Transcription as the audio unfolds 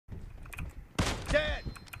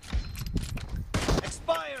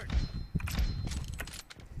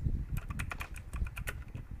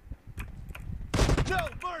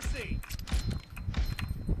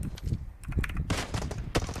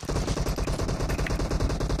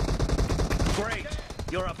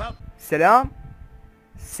سلام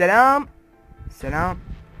سلام سلام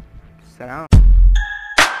سلام.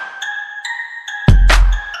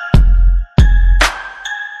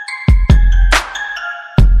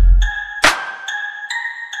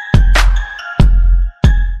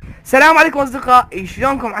 السلام عليكم اصدقائي،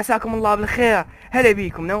 شلونكم؟ عساكم الله بالخير. هلا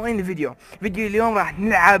بيكم، منورين الفيديو. فيديو اليوم راح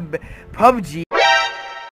نلعب ببجي.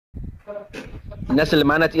 الناس اللي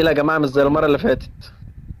معانا تقيله يا جماعه، مش زي المره اللي فاتت.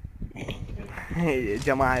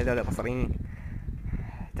 جماعه هذول بصريين،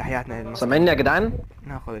 تحياتنا للمصريين. سامعيني يا جدعان؟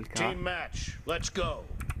 ناخذ الكار.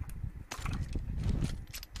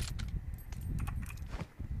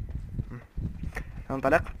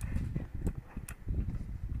 ننطلق.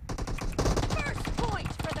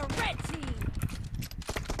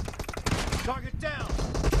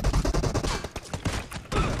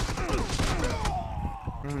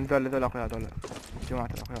 ذول اخويا، ذول جماعة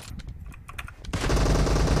الاخويا.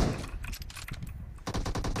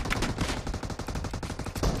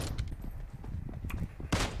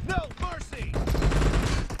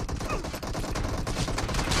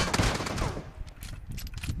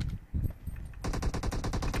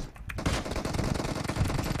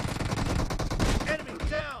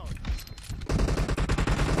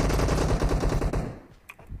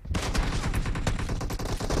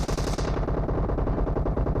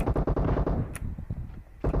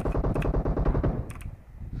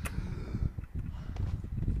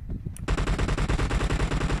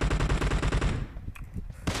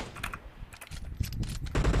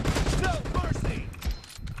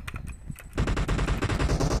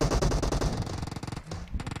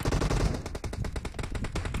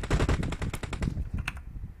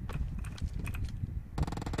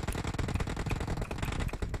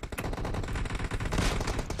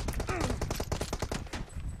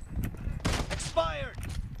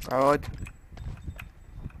 عود.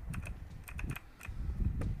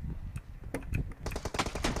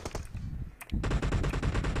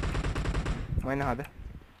 وين هذا؟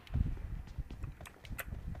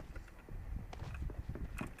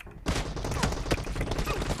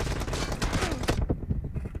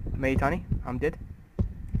 ميت تاني. I'm dead.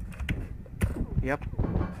 يب.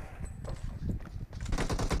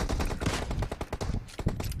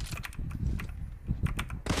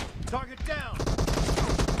 Target down.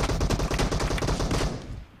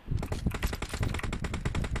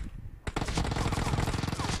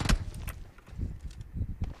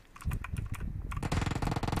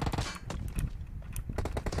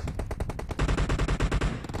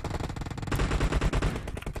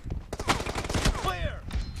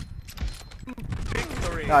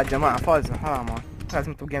 يا جماعة فازوا، حرام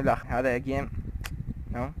لازم نطب جيم الاخر. هذا جيم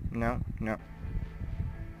نو.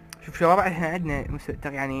 شوف شباب، احنا عندنا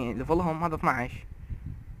يعني ليفلهم هذا 12،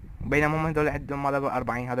 بينما هم هذول عندهم هذا ب 40،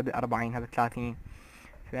 هذا ب 40، هذا 30.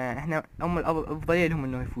 فاحنا الافضلية لهم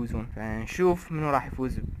انه يفوزون، فنشوف منو راح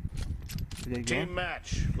يفوز بالجيم.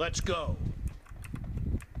 ماتش ليتس جو.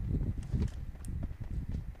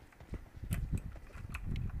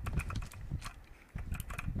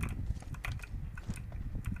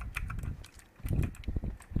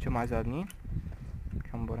 جماعة زادنين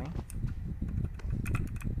كمبرين.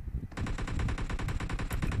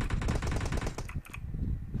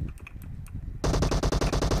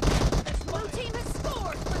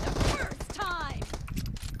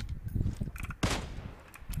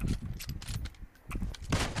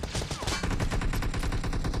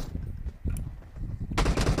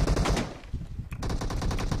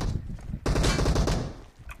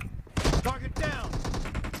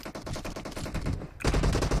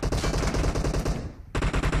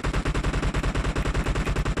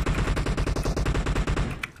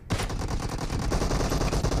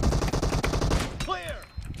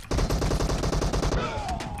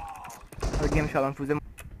 الجيم ان شاء الله نفوز.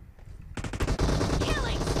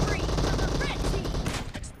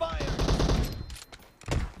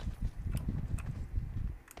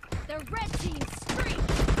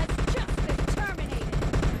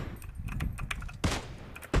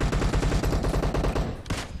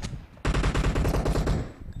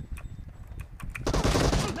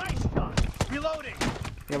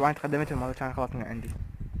 يابا انت قدمت الموضوع، كان خلاص من عندي.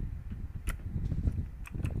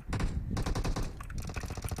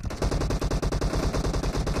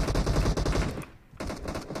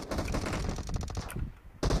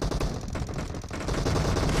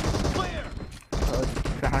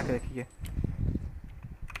 في حركة ذكية.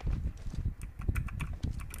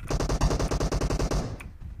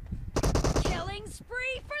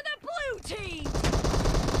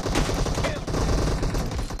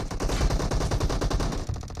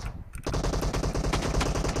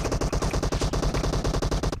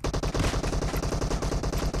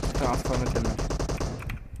 عصفور مدمر.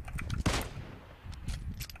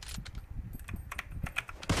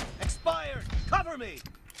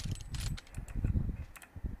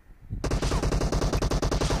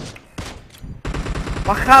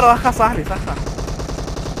 وخر صاحبي سخر.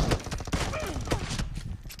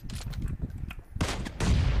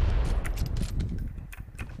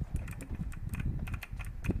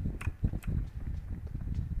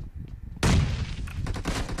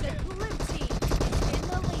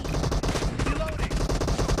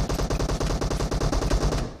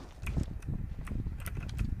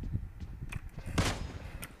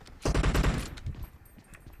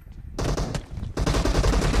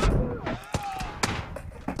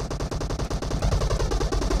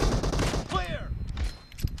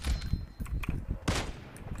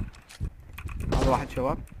 هذا واحد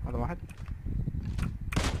شباب، هذا واحد.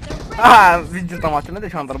 في طماطم، ما ادري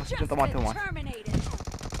شلون ضرب، بس طماطم مات.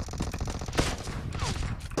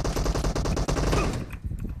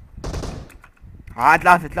 عاد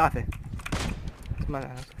ثلاثة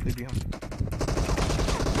ما في بيهم.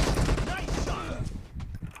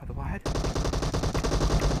 هذا واحد.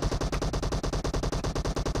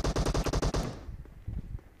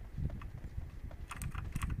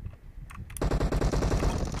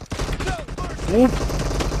 اوف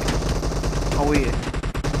قوية.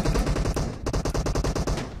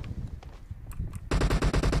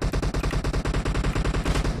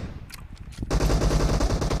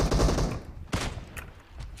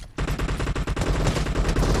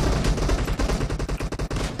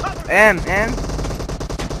 ام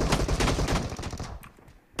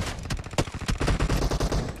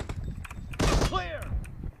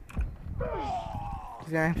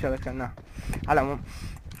زين شبكنا. على العموم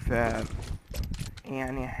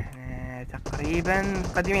يعني احنا تقريبا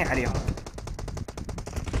قادمين عليهم.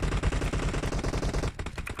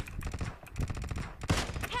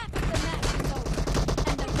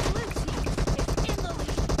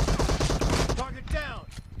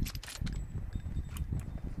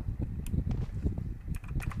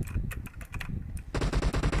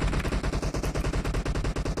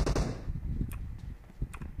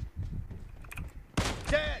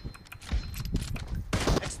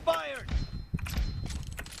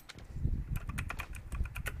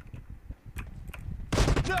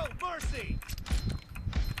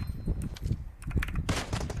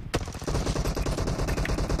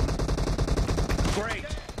 Great!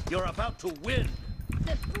 You're about to win!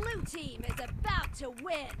 The blue team is about to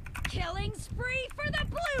win! Killing spree for the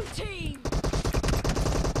blue team!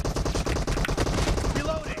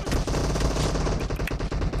 Reloading!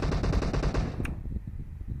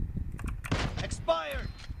 Expired!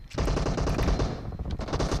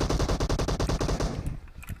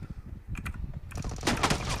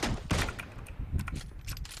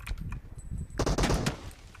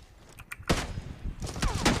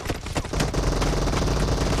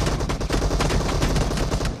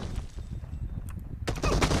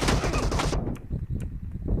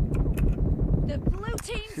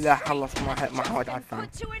 سلاح خلص ما حاول اتعفن.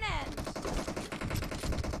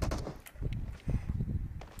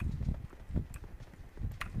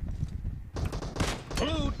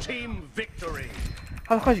 Blue team victory.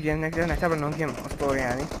 هذا خوش جيم، نقدر نعتبر انه جيم اسطوري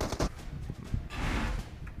يعني.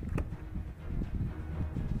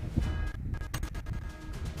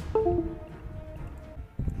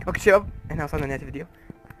 اوكي شباب، هنا وصلنا لنهاية الفيديو.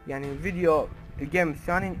 يعني الفيديو الجيم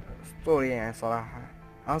الثاني اسطوري يعني صراحة.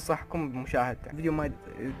 انصحكم بمشاهدته. الفيديو ما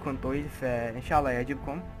يكون طويل، فان شاء الله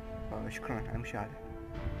يعجبكم. شكرا على المشاهدة.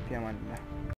 في امان الله.